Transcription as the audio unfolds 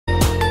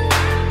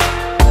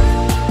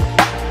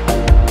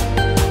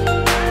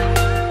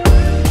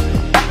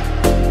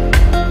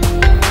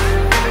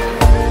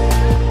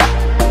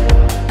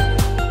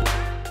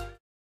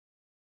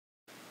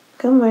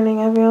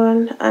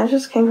I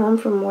just came home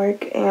from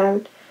work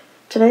and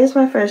today is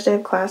my first day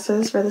of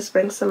classes for the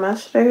spring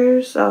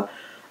semester, so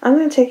I'm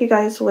going to take you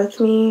guys with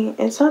me.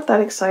 It's not that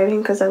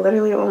exciting because I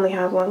literally only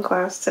have one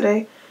class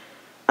today,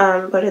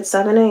 but it's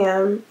 7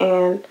 a.m.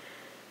 and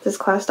this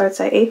class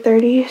starts at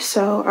 8:30,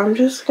 so I'm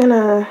just going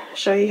to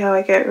show you how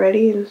I get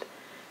ready and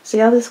see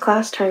how this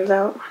class turns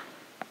out.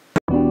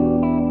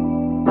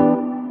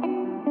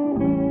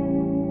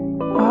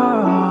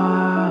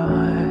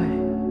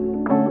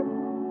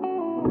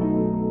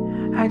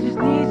 I just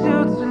need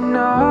you to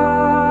know,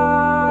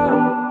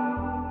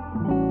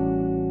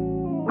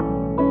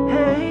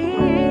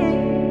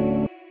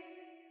 hey,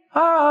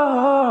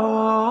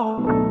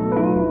 oh,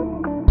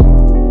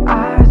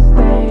 I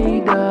stay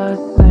the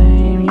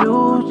same,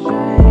 you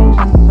change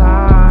the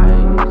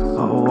size.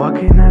 Oh, what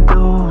can I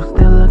do?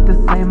 Still look the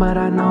same, but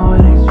I know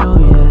it ain't you,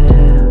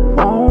 yeah.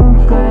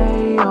 Won't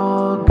play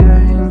your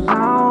games, I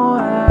don't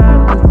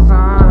have the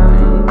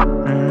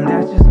time.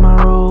 That's just my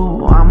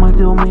rule, I'ma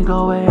do me,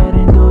 go ahead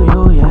and do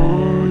you, yeah.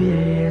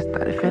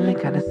 Started feeling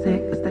kinda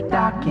sick, it's the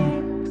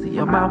docking. See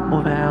your mouth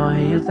moving, I don't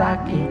hear you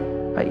talking.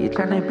 But you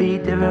tryna be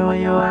different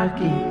when you're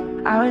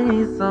walking. I would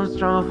need some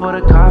strong for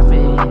the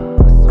coffee. I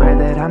swear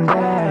that I'm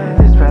dead.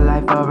 This red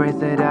life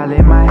always it all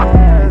in my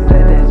head.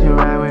 Said that you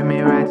ride with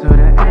me right to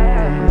the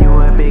end. You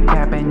a big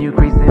cap and you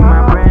greasing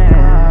my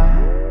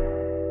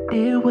brand.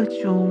 Did what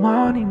you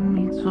wanted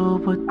me to,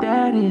 but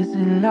that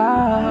isn't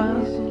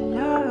love.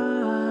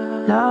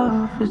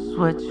 Love is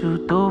what you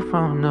do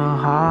from the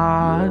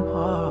heart.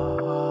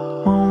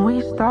 When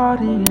we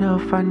started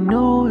off, I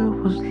knew it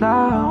was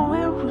love.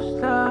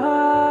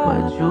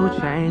 But you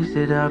changed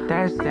it up,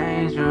 that's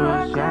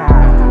dangerous, yeah.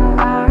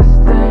 I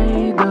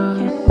stayed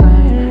the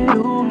same,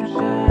 you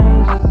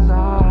changed the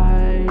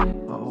side.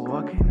 Oh,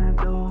 what can I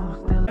do?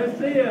 Still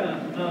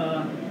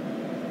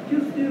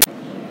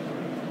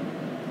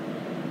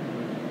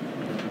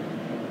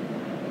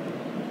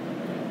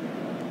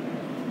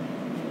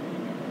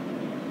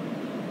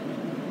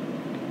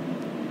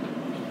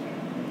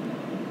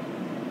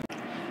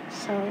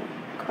So,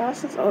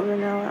 class is over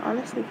now. I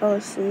honestly fell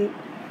asleep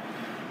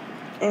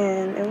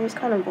and it was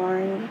kind of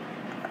boring.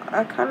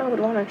 I kind of would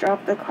want to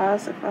drop the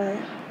class if I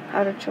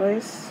had a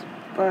choice,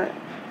 but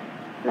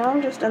now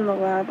I'm just in the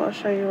lab. I'll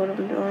show you what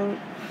I'm doing.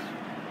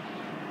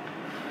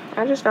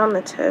 I just found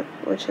the tip,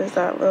 which is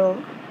that little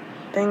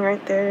thing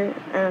right there,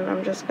 and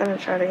I'm just going to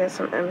try to get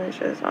some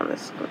images on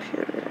this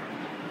computer.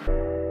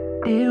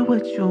 Did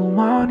what you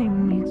wanted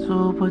me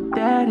to, but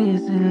that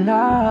isn't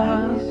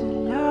love.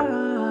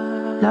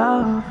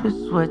 Love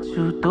is what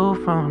you do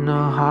from the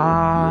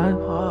heart.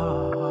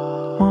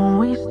 When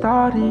we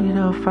started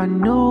off, I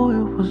knew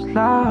it was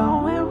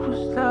love.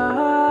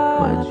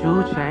 But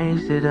you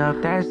changed it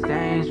up, that's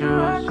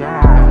dangerous,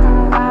 yeah.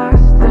 I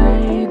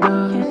stayed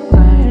the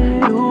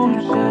same, you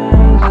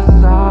changed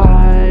the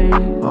side.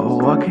 Oh,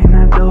 what can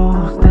I do?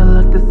 Still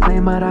look the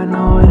same, but I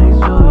know it ain't you,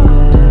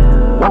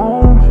 yeah.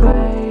 Won't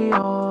play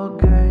your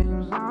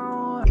games.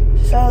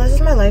 So this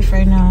is my life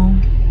right now.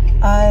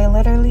 I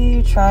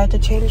literally tried to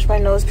change my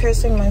nose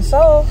piercing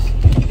myself,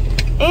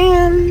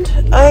 and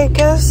I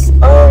guess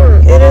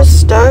it is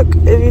stuck.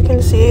 If you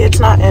can see, it's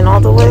not in all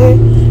the way,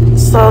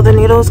 so the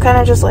needle's kind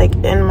of just like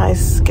in my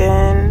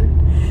skin,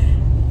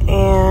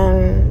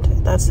 and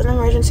that's an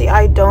emergency.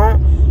 I don't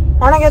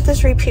want to get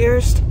this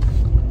re-pierced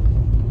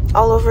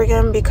all over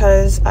again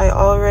because I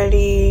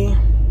already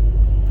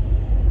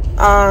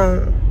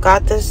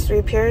got this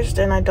re-pierced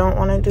and I don't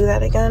want to do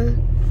that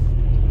again.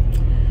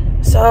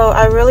 So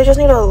I really just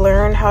need to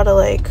learn how to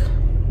like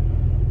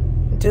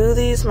do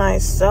these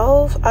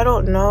myself. I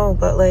don't know,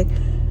 but like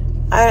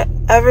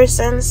ever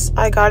since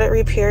I got it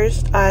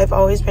re-pierced, I've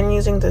always been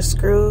using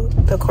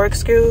the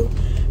corkscrew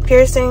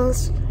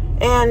piercings,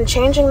 and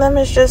changing them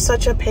is just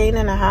such a pain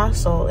and a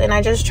hassle. And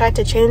I just tried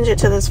to change it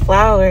to this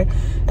flower,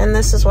 and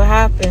this is what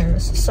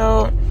happens.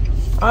 So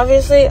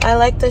obviously I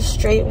like the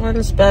straight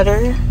ones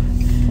better,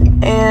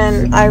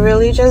 and I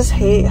really just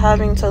hate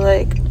having to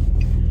like,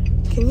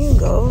 can you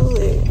go?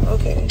 Like,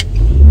 okay.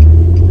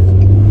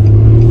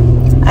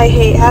 I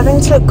hate having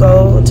to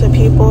go to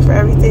people for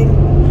everything.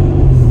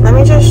 Let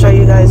me just show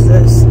you guys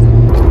this.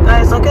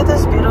 Guys, look at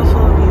this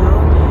beautiful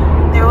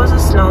view. There was a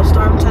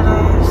snowstorm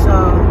today,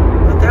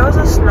 but there was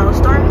a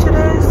snowstorm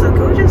today, so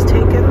can we just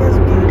take in this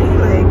beauty?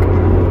 Like,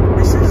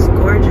 this is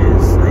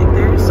gorgeous. Like,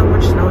 there's so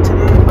much snow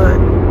today, but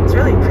it's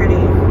really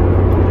pretty.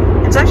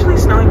 It's actually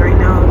snowing right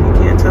now, if you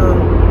can't tell.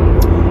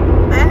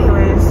 But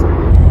anyways,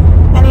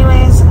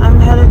 I'm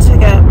headed to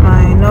get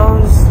my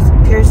nose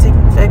piercing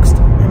fixed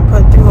and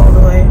put through all the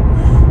way.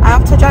 I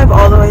have to drive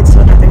all the way to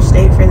another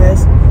state for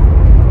this,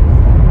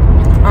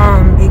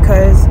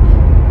 because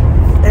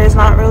there's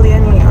not really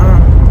any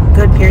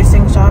good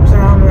piercing shops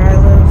around where I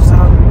live. So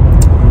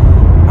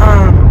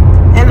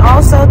and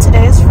also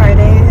today is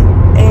Friday,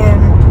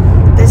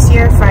 and this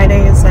year Friday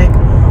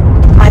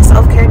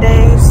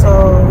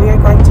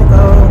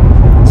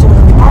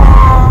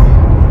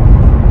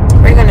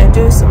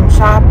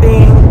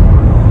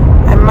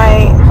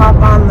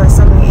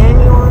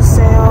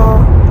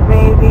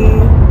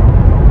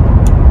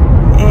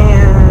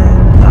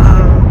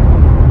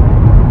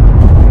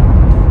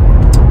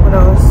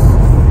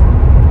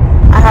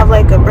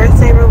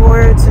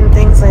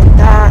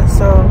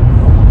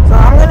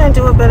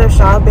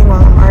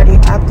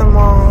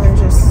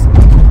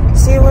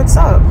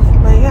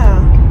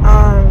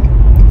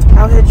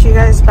catch you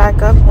guys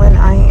back up when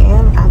I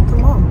am at the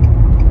mall.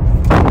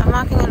 I'm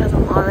walking into the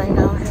mall right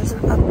now. Here's an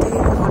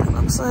update of what it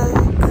looks like.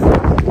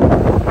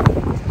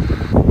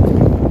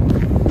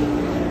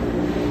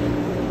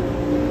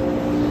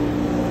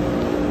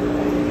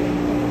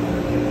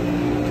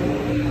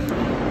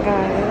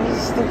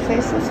 Guys, the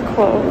place is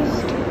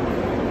closed,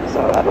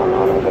 so I don't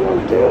know what I'm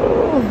gonna do.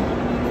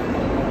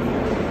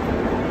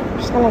 I'm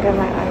just gonna get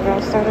my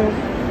eyebrows started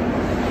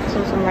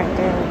since I'm right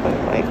there, but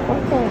like, what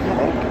the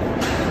heck?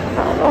 I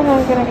don't know how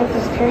I'm gonna get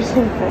this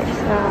piercing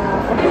fixed now.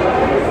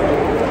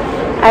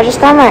 I just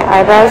got my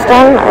eyebrows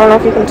done. I don't know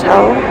if you can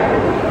tell.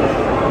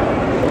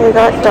 They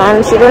got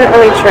done. She didn't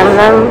really trim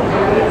them,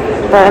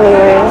 but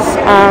anyways,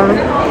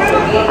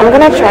 I'm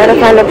gonna try to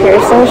find a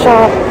piercing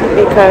shop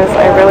because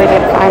I really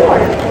did find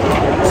one.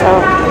 So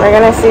we're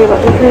gonna see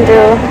what we can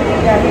do.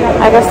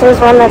 I guess there's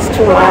one that's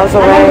 2 miles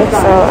away,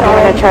 so I'm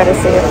gonna try to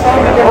see if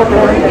they're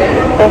open.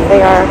 If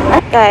they are.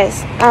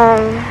 Guys,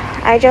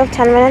 I drove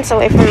 10 minutes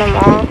away from the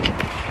mall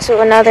to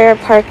another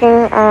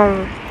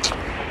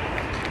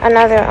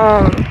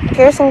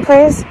piercing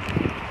place.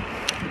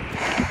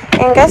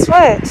 And guess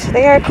what?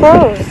 They are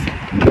closed.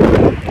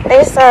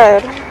 They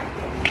said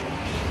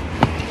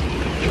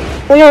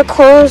we are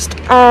closed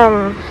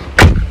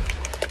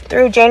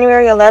through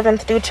January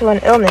 11th due to an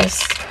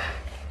illness.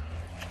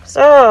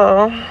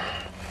 So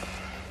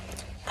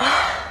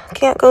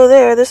can't go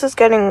there. This is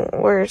getting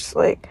worse.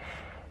 Like,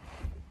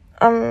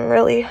 I'm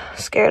really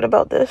scared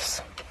about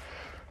this.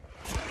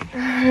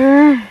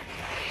 I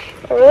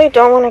really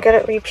don't want to get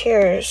it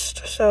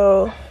re-pierced,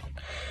 so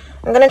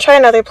I'm gonna try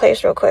another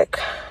place real quick.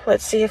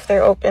 Let's see if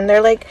they're open.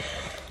 They're like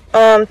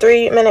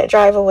 3-minute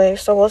drive away,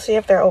 so we'll see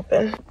if they're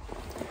open.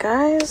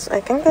 Guys,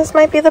 I think this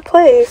might be the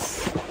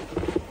place.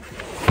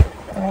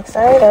 I'm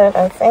excited.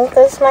 I think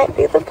this might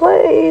be the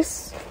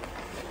place.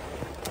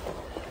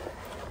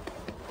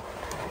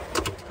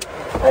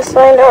 Let's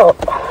find out.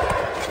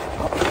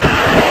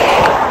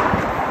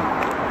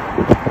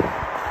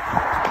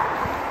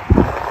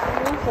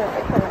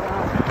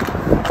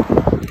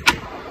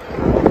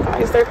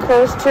 Guys, they're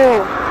closed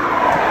too.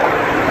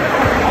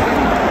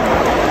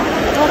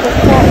 Oh, this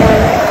cat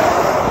one.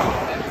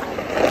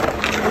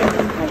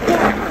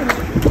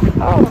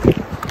 Oh.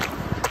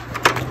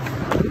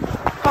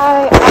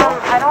 Hi,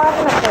 I don't have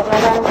an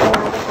appointment or anything.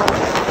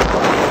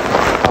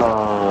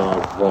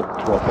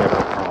 Whatever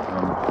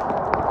problem.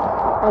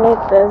 I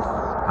need this.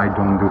 I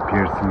don't do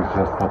piercings,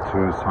 just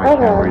tattoos, so I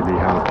can't really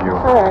help you.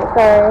 Alright,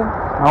 sorry.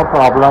 No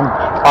problem.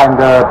 Find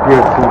a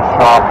piercing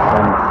shop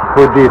and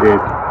who did it?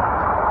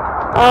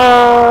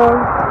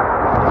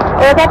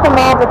 It was at the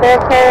mall, but they're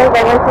closed.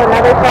 I went to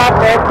another shop,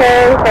 they're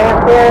closed. They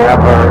went here.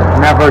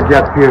 Never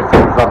get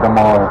piercings at the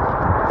mall.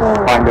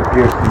 Find a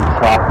piercing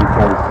shop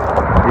because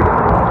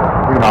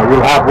you know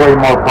you'll have way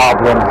more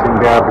problems in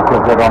there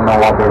because they don't know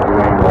what they're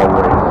doing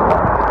always.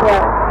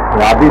 Yeah.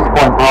 Yeah, at this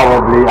point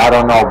probably, I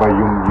don't know, but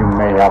you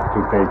may have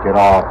to take it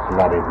off,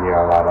 let it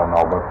heal, I don't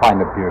know, but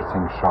find a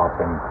piercing shop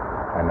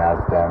and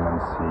ask them and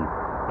see.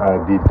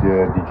 Did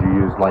you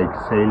use like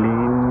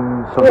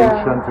saline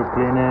solution to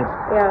clean it?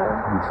 Yeah.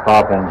 And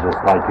stuff, and just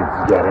like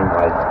it's getting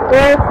like...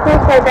 Yeah, it's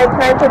just like I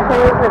tried to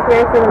change the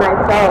piercing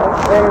myself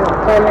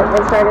and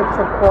it started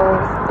to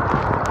close.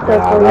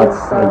 Yeah, that's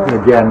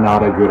again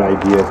not a good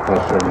idea,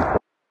 especially for...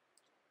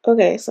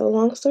 Okay, so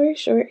long story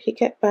short, he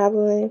kept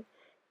babbling.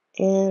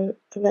 And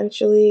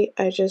eventually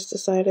I just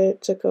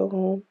decided to go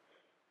home,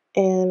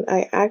 and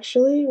I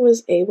actually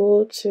was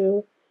able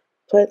to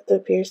put the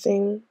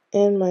piercing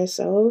in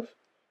myself,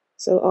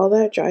 so all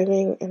that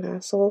driving and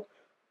hassle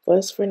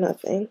was for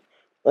nothing.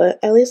 But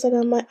at least I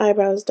got my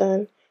eyebrows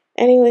done.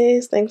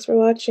 Anyways, thanks for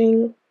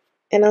watching,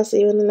 and I'll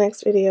see you in the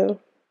next video.